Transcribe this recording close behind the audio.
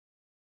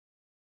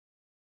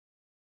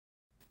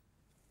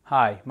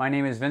Hi, my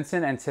name is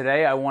Vincent, and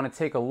today I want to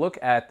take a look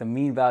at the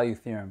mean value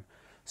theorem.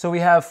 So we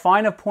have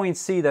find a point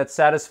C that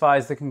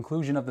satisfies the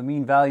conclusion of the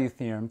mean value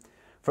theorem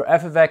for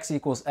f of x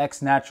equals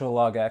x natural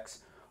log x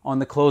on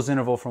the closed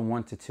interval from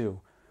 1 to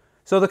 2.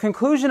 So the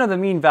conclusion of the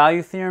mean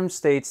value theorem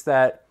states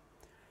that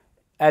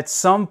at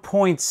some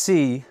point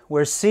C,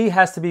 where C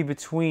has to be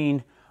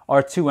between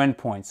our two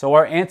endpoints, so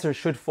our answer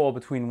should fall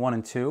between 1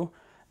 and 2,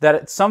 that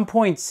at some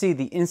point C,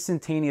 the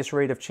instantaneous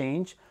rate of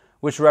change,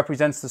 which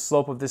represents the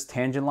slope of this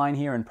tangent line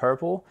here in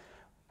purple,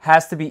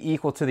 has to be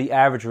equal to the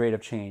average rate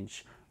of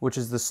change, which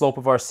is the slope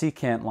of our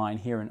secant line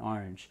here in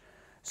orange.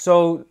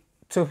 So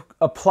to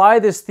apply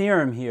this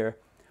theorem here,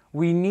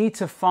 we need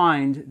to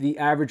find the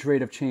average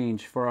rate of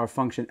change for our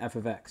function f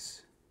of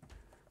x.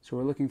 So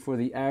we're looking for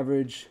the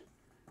average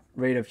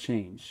rate of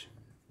change.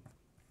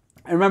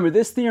 And remember,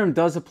 this theorem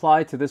does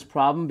apply to this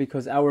problem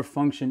because our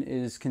function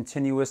is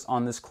continuous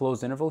on this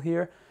closed interval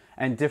here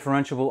and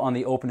differentiable on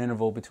the open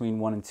interval between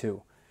 1 and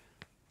 2.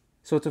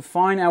 So to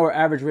find our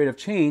average rate of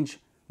change,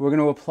 we're going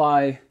to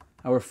apply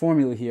our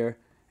formula here,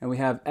 and we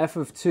have f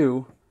of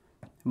 2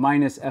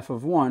 minus f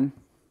of 1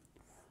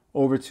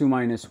 over 2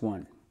 minus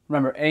 1.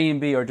 Remember, a and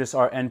b are just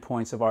our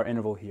endpoints of our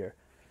interval here.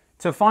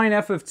 To find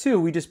f of 2,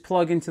 we just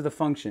plug into the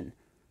function.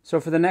 So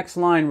for the next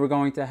line, we're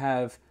going to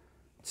have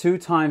 2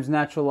 times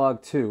natural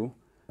log 2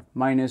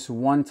 minus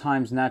 1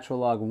 times natural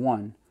log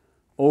 1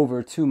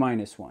 over 2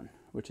 minus 1,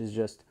 which is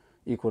just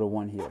equal to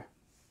 1 here.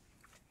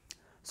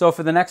 So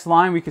for the next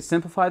line, we could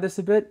simplify this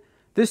a bit.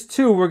 This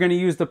 2, we're going to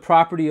use the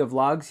property of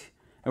logs,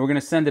 and we're going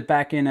to send it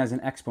back in as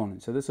an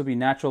exponent. So this will be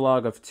natural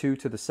log of 2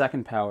 to the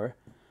second power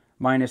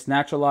minus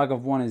natural log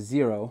of 1 is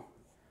 0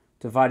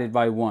 divided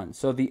by 1.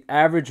 So the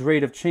average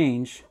rate of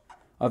change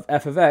of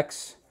f of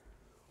x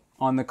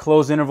on the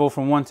closed interval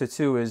from 1 to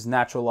 2 is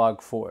natural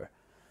log 4.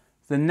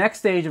 The next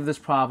stage of this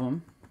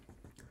problem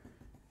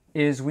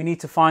is we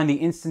need to find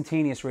the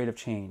instantaneous rate of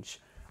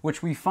change,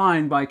 which we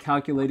find by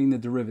calculating the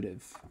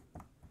derivative.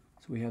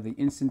 So we have the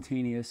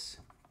instantaneous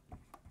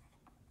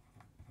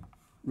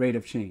rate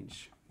of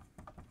change.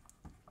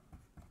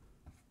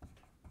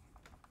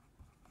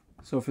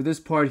 So for this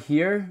part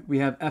here, we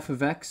have f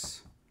of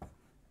x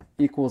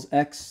equals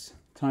x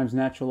times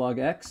natural log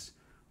x.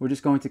 We're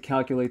just going to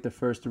calculate the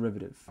first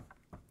derivative.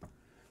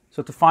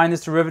 So to find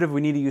this derivative,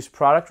 we need to use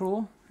product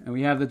rule. And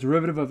we have the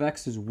derivative of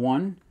x is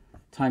 1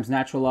 times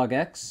natural log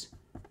x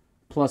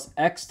plus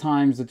x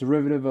times the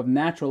derivative of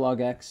natural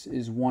log x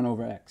is 1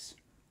 over x.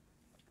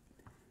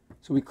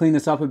 So we clean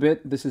this up a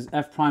bit. This is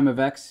f prime of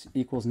x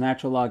equals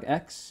natural log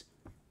x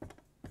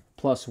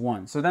plus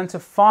 1. So then to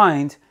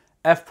find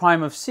f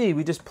prime of c,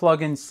 we just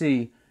plug in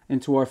c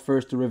into our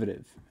first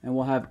derivative. And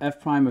we'll have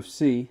f prime of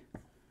c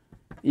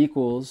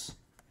equals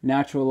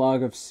natural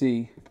log of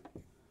c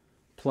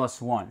plus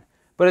 1.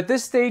 But at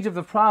this stage of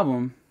the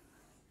problem,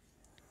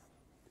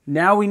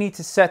 now we need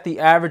to set the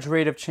average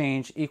rate of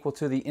change equal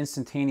to the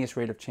instantaneous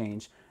rate of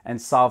change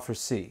and solve for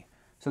c.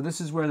 So this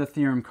is where the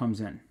theorem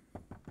comes in.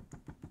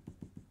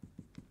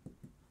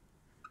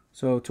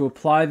 So to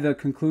apply the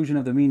conclusion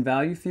of the mean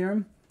value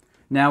theorem,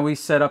 now we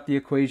set up the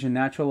equation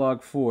natural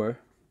log 4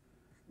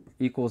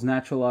 equals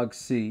natural log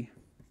c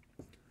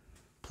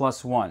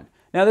plus 1.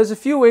 Now there's a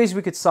few ways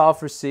we could solve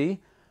for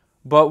c,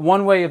 but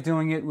one way of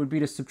doing it would be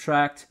to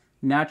subtract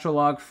natural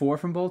log 4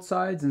 from both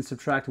sides and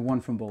subtract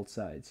 1 from both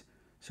sides.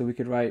 So we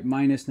could write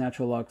minus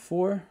natural log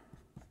 4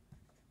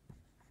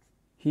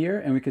 here,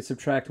 and we could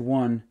subtract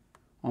 1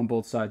 on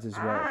both sides as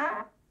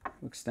well.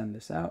 We'll extend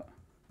this out.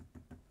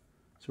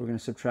 So we're going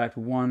to subtract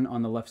 1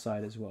 on the left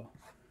side as well.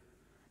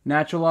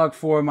 Natural log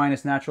 4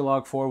 minus natural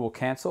log 4 will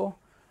cancel.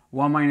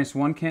 1 minus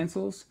 1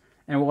 cancels.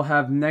 And we'll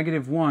have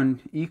negative 1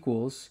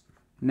 equals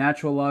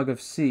natural log of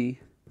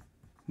c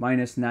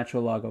minus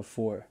natural log of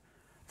 4.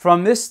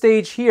 From this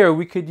stage here,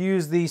 we could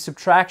use the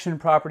subtraction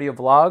property of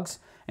logs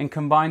and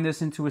combine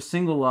this into a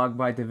single log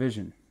by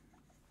division.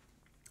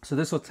 So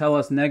this will tell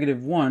us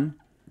negative 1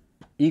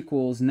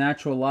 equals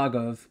natural log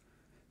of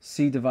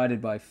c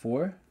divided by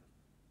 4.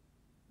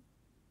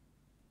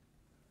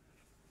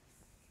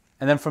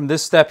 And then from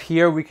this step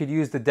here, we could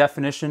use the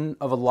definition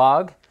of a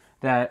log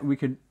that we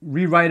could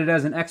rewrite it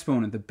as an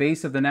exponent. The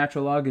base of the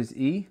natural log is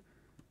e.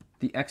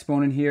 The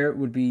exponent here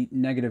would be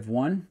negative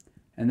 1.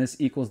 And this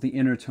equals the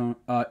inner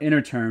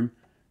term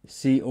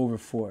c over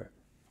 4.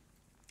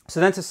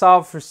 So then to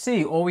solve for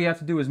c, all we have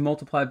to do is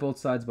multiply both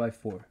sides by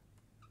 4.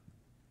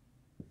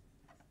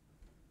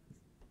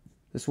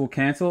 This will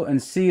cancel,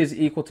 and c is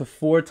equal to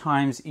 4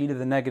 times e to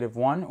the negative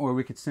 1, or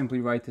we could simply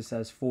write this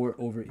as 4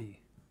 over e.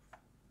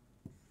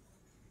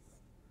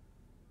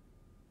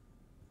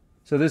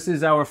 So this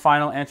is our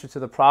final answer to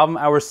the problem.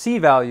 Our c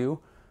value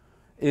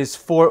is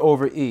 4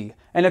 over e.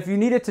 And if you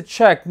needed to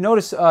check,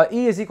 notice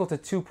e is equal to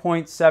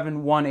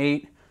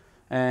 2.718,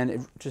 and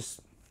it just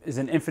is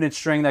an infinite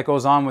string that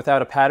goes on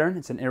without a pattern.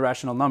 It's an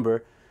irrational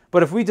number.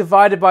 But if we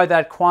divided by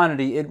that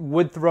quantity, it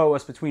would throw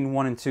us between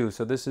 1 and 2.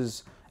 So this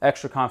is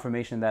extra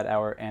confirmation that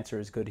our answer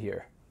is good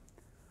here.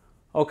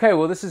 Okay,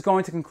 well, this is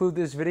going to conclude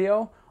this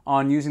video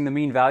on using the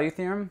mean value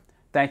theorem.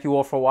 Thank you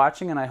all for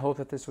watching, and I hope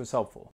that this was helpful.